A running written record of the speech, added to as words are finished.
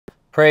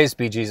Praise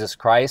be Jesus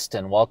Christ,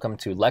 and welcome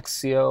to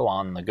Lectio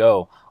on the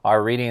Go.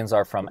 Our readings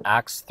are from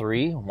Acts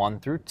 3, 1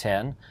 through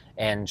 10,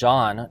 and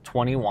John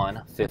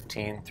 21,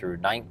 15 through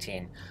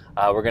 19.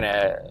 We're going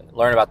to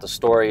learn about the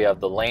story of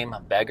the lame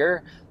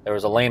beggar. There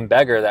was a lame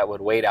beggar that would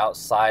wait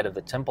outside of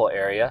the temple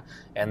area,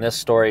 and this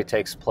story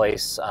takes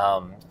place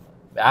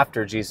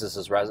after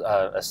Jesus'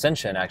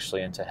 ascension,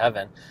 actually, into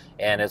heaven.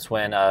 And it's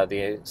when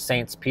the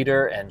saints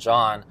Peter and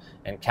John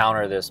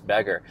encounter this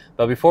beggar.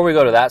 But before we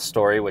go to that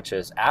story, which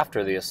is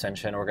after the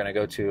ascension, we're going to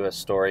go to a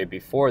story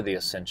before the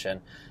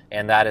ascension,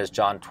 and that is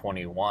John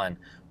 21,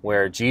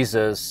 where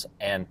Jesus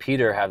and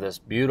Peter have this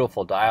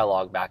beautiful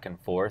dialogue back and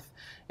forth.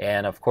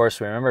 And of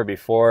course, remember,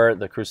 before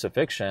the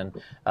crucifixion,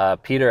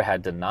 Peter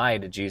had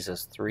denied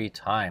Jesus 3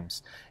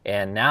 times.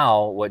 And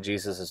now what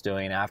Jesus is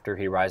doing after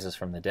he rises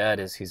from the dead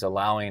is he's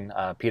allowing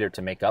Peter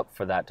to make up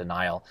for that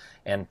denial.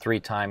 And 3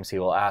 times he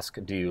will ask,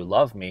 "Do you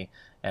love me?"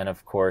 And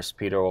of course,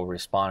 Peter will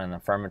respond in the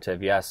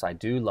affirmative, "Yes, I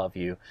do love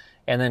you."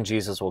 And then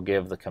Jesus will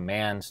give the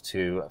command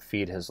to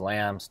feed his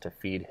lambs, to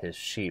feed his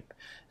sheep.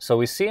 So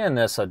we see in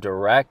this a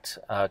direct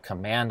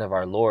command of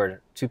our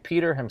Lord to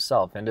Peter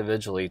himself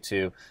individually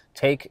to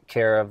take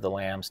care of the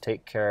lambs,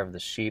 take care of the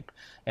sheep.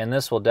 And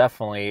this will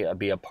definitely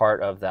be a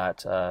part of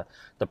that,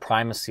 the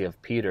primacy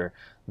of Peter,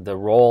 the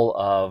role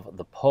of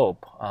the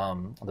Pope,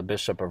 the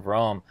Bishop of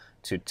Rome,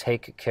 to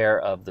take care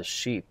of the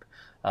sheep,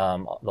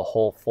 the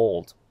whole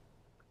fold.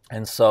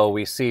 And so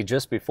we see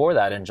just before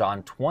that in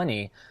John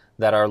 20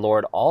 that our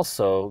Lord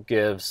also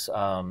gives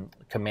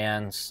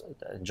commands.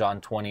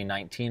 John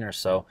 20:19 or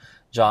so,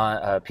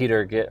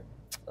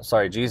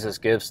 Jesus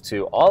gives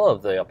to all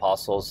of the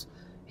apostles.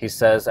 He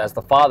says, "As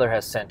the Father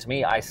has sent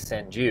me, I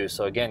send you."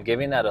 So again,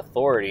 giving that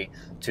authority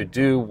to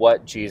do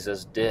what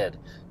Jesus did,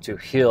 to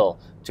heal,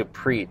 to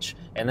preach.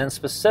 And then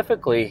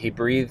specifically, he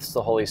breathes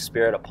the Holy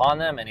Spirit upon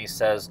them, and he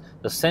says,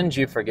 "The sins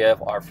you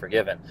forgive are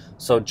forgiven."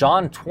 So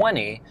John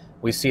 20,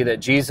 we see that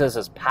Jesus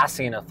is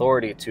passing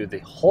authority to the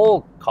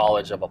whole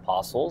college of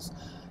apostles.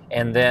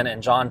 And then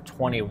in John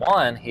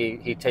 21,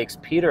 he takes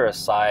Peter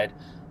aside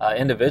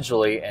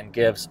individually and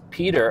gives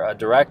Peter a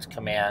direct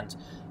command.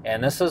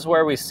 And this is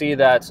where we see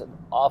that,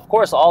 of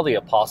course, all the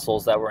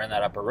apostles that were in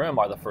that upper room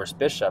are the first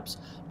bishops,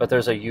 but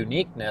there's a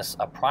uniqueness,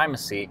 a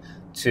primacy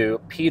to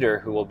Peter,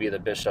 who will be the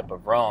Bishop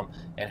of Rome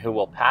and who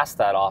will pass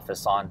that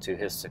office on to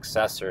his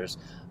successors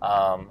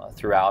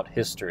throughout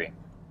history.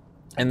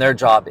 And their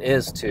job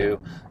is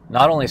to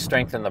not only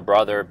strengthen the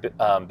brother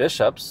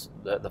bishops,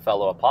 the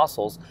fellow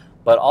apostles,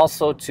 but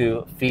also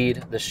to feed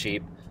the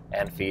sheep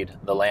and feed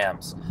the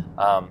lambs.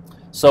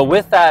 So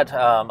with that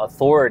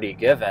authority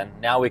given,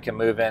 now we can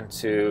move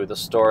into the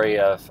story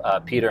of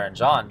Peter and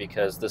John,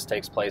 because this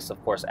takes place,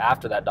 of course,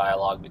 after that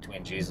dialogue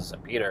between Jesus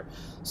and Peter.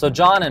 So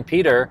John and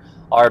Peter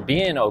are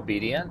being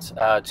obedient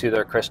to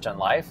their Christian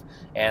life,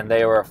 and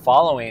they were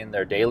following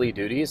their daily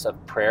duties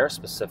of prayer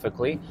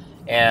specifically,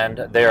 and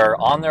they're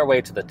on their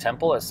way to the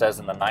temple, it says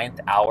in the 9th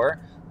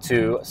hour,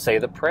 to say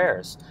the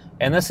prayers.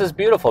 And this is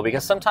beautiful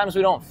because sometimes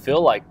we don't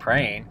feel like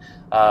praying.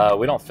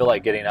 We don't feel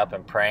like getting up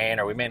and praying,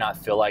 or we may not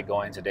feel like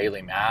going to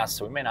daily mass,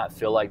 or we may not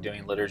feel like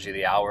doing Liturgy of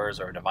the Hours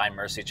or a Divine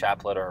Mercy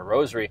Chaplet or a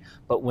Rosary.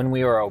 But when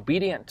we are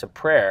obedient to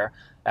prayer,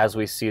 as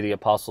we see the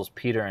apostles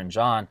Peter and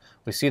John,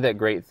 we see that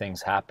great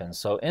things happen.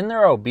 So in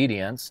their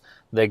obedience,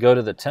 they go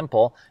to the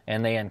temple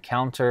and they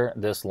encounter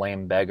this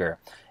lame beggar.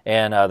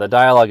 And the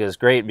dialogue is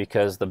great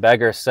because the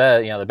beggar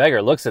said, the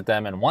beggar looks at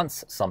them and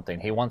wants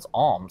something. He wants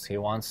alms. He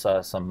wants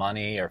some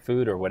money or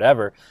food or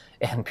whatever.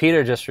 And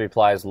Peter just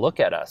replies, "Look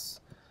at us."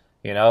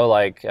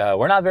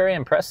 We're not very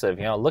impressive.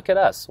 Look at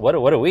us. What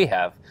do we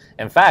have?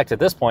 In fact, at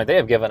this point, they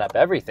have given up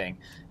everything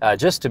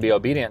just to be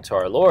obedient to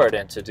our Lord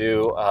and to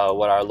do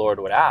what our Lord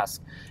would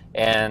ask.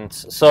 And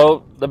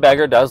so the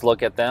beggar does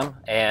look at them,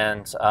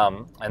 and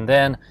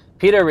then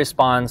Peter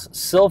responds,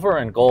 "Silver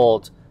and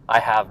gold I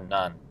have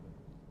none,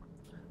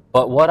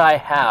 but what I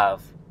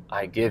have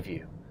I give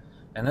you."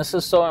 And this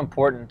is so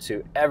important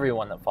to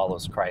everyone that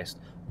follows Christ.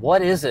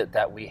 What is it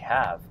that we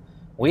have?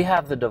 We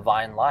have the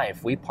divine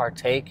life. We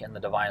partake in the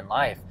divine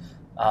life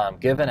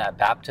given at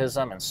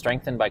baptism and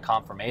strengthened by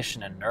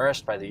confirmation and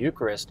nourished by the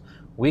Eucharist.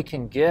 We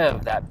can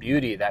give that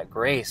beauty, that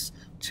grace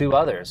to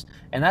others.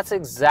 And that's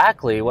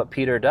exactly what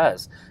Peter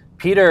does.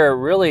 Peter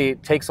really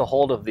takes a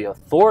hold of the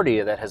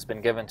authority that has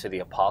been given to the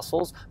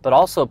apostles, but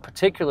also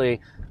particularly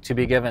to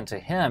be given to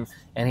him.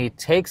 And he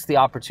takes the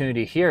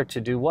opportunity here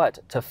to do what?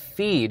 To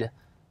feed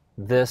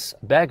this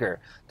beggar.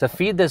 To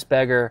feed this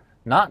beggar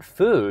not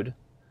food,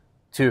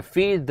 to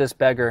feed this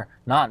beggar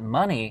not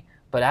money,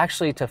 but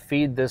actually to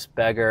feed this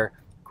beggar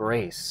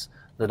grace,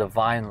 the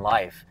divine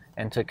life,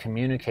 and to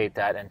communicate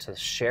that and to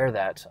share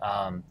that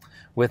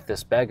with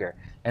this beggar.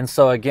 And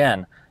so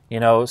again,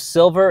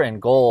 silver and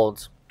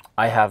gold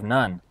I have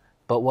none,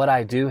 but what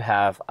I do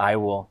have I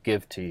will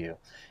give to you.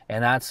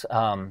 And that's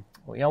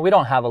we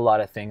don't have a lot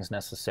of things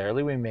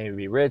necessarily. We may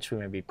be rich, we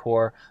may be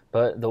poor,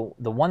 but the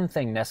one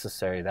thing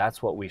necessary,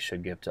 that's what we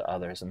should give to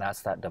others, and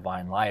that's that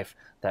divine life,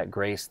 that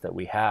grace that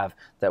we have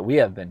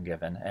been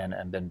given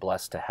and been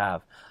blessed to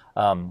have.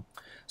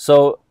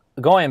 So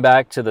going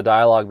back to the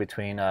dialogue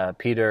between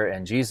Peter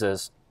and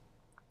Jesus,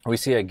 we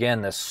see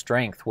again this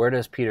strength. Where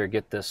does Peter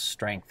get this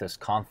strength, this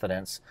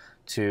confidence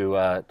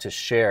to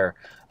share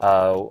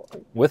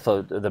with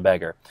the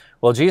beggar?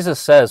 Well, Jesus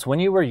says, "When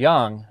you were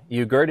young,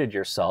 you girded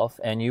yourself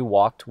and you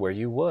walked where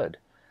you would.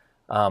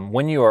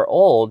 When you are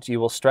old, you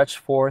will stretch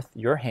forth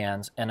your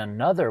hands, and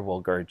another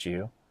will gird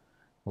you,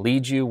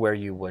 lead you where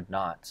you would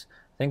not."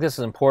 I think this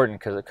is important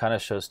because it kind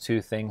of shows two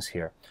things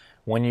here.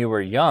 When you were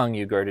young,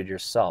 you girded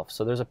yourself.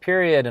 So there's a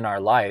period in our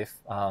life,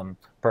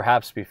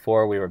 perhaps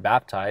before we were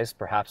baptized,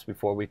 perhaps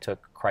before we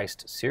took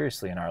Christ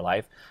seriously in our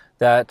life,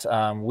 that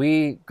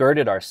we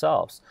girded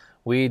ourselves.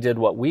 We did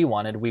what we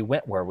wanted. We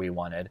went where we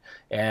wanted.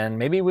 And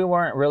maybe we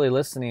weren't really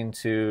listening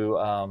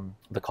to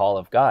the call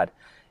of God.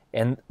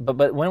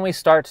 But when we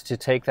start to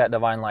take that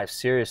divine life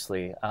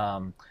seriously,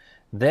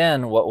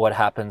 then what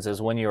happens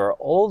is when you are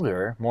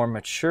older, more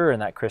mature in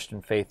that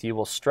Christian faith, you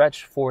will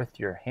stretch forth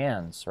your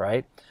hands,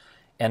 right?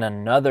 And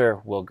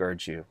another will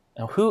gird you.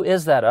 Now, who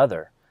is that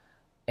other?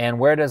 And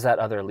where does that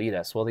other lead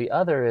us? Well, the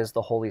other is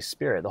the Holy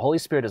Spirit. The Holy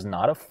Spirit is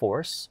not a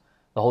force.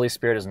 The Holy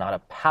Spirit is not a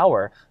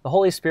power. The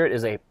Holy Spirit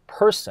is a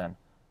person.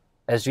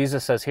 As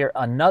Jesus says here,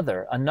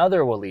 another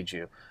will lead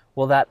you.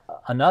 Well, that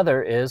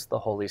another is the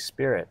Holy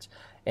Spirit.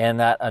 And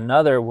that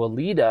another will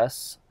lead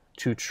us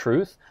to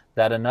truth.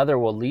 That another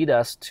will lead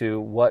us to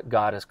what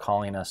God is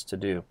calling us to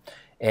do.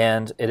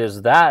 And it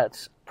is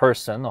that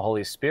person, the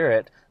Holy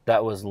Spirit,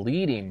 that was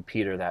leading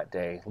Peter that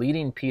day,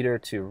 leading Peter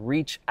to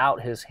reach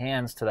out his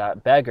hands to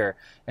that beggar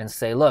and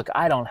say, look,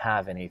 I don't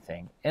have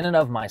anything. In and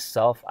of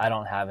myself, I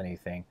don't have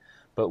anything.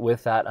 But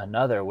with that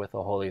another, with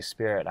the Holy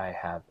Spirit, I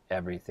have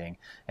everything.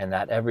 And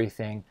that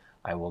everything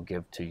I will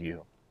give to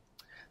you.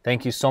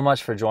 Thank you so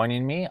much for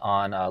joining me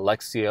on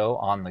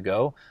Lectio on the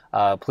Go.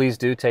 Please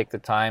do take the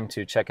time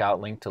to check out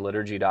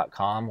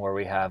linktoliturgy.com, where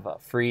we have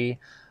free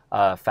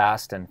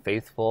fast and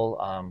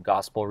faithful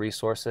gospel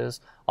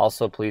resources.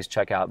 Also, please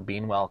check out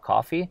Beanwell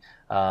Coffee.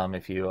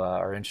 If you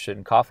are interested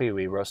in coffee,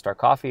 we roast our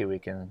coffee. We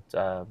can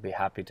be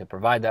happy to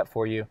provide that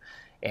for you.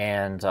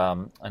 And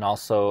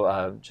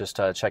also just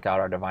check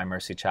out our Divine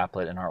Mercy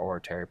Chaplet and our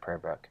Oratory Prayer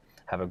Book.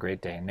 Have a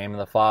great day. In the name of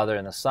the Father,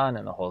 and the Son,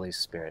 and the Holy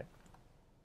Spirit.